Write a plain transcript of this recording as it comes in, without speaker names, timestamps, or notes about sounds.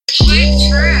very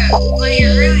true. Like,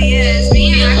 it really is. But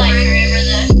you know, like forever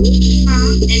though.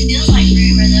 huh? It feels like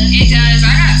forever though. It does.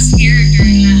 I got scared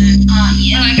during that.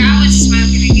 Yeah. Like, I would smoke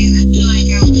it again. I feel like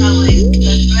I would probably.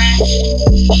 I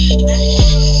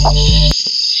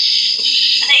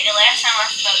think the last time I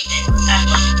smoked it, I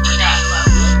fucking forgot who I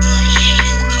was. Like, and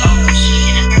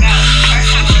I forgot the first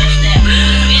time I was that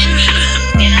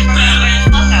and I forgot where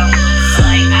the fuck I was.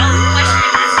 Like, I was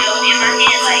questioning myself in my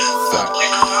head, like,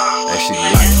 where's my mom? And she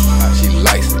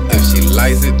likes it. If she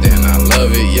likes it, then I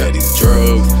love it. Yeah, these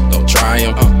drugs, don't try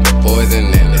them. The poison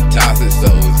and the toxic, so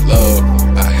it's love.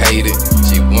 I hate it.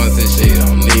 She wants it, she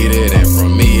don't need it. And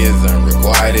from me, it's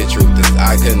unrequited. Truth is,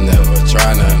 I could never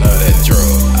try none of that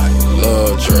drug. I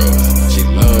love drugs. She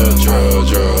love drugs.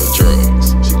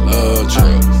 She love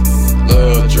drugs.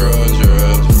 Love drugs.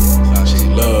 She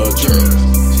love drugs.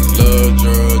 She love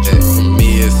drugs. And for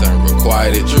me, it's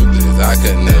unrequited. Truth is, I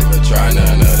could never try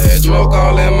none of that. Smoke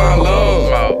all in my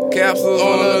lungs. Capsules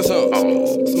on the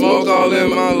tongue. Smoke all in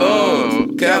my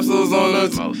lungs. Capsules on the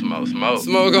tongue.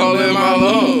 Smoke all in my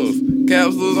lungs.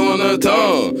 Capsules on her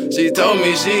tongue. She told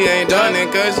me she ain't done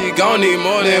it, cause she gon' need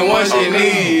more than one she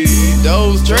needs.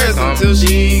 Those stress until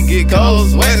she get cold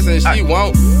sweats, and she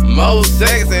want more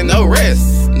sex and no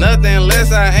rest. Nothing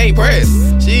less, I ain't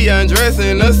pressed. She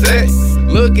undressing the set,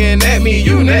 looking at me,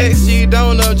 you next. She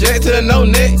don't object to no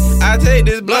neck. I take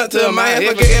this blunt to my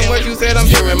head, forgetting what you said. I'm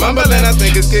hearing mumbling, I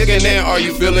think it's kicking in. Are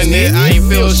you feeling it? I ain't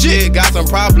feel shit. Got some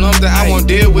problems that I won't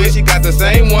deal with. She got the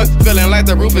same ones, feeling like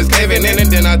the roof is caving in. And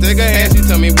then I take her hand, she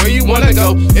tell me where you wanna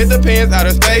go. It depends,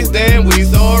 outer space, then we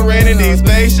soaring in these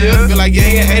spaceships. Feel like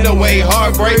yeah, ain't no way,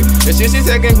 heartbreak. And shit she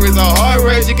taking Chris on heart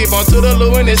rate. She keep on to the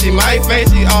loo and then she might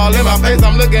faint. She all in my face,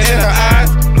 I'm looking in her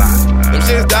eyes. Them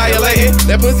shit's dilating.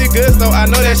 That pussy good, so I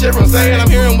know that shit from saying.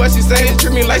 I'm hearing what she's saying.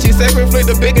 Treat me like she's sacred. Flick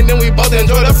the big and then we both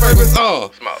enjoy the fragrance.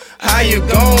 How you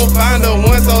gon' find the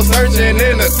one so searching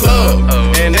in the club?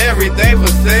 And everything for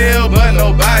sale, but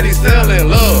nobody selling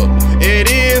love.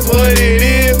 It is what it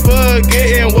is,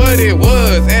 forgetting what it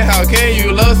was. And how can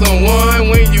you love someone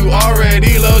when you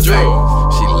already love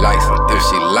drugs? She likes it. If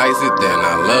she likes it, then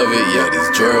I love it. Yeah,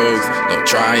 these drugs, don't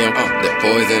try them. The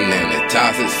poison and the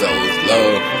toxic, so it's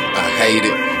love. I hate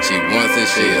it. She wants it,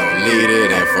 she don't need it.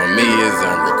 And from me, it's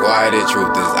unrequited.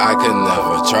 Truth is, I could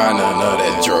never try none of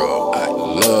that drug. I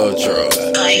love drugs.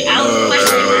 Like, I was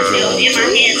questioning myself in my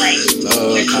head, like,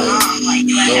 where's my mom? Like,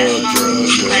 do I have a mom?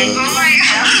 Like, oh my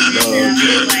god.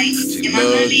 Like, am I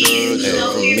gonna be And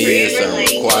for me, it's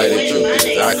unrequited. Truth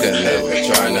is, I could never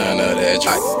try none of that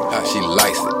drug. She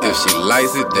likes it. If she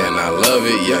likes it, then I love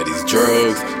it. Yeah, these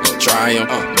drugs, don't try them.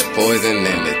 The poison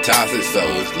and the toxic, so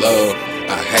it's love.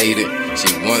 I hate it. She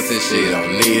wants it, she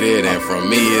don't need it. And from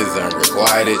me, it's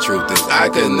unrequited. Truth is, I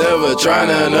could never try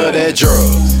none of that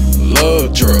drugs.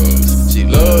 Love drugs. She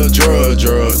love drugs.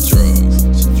 She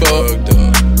fucked up.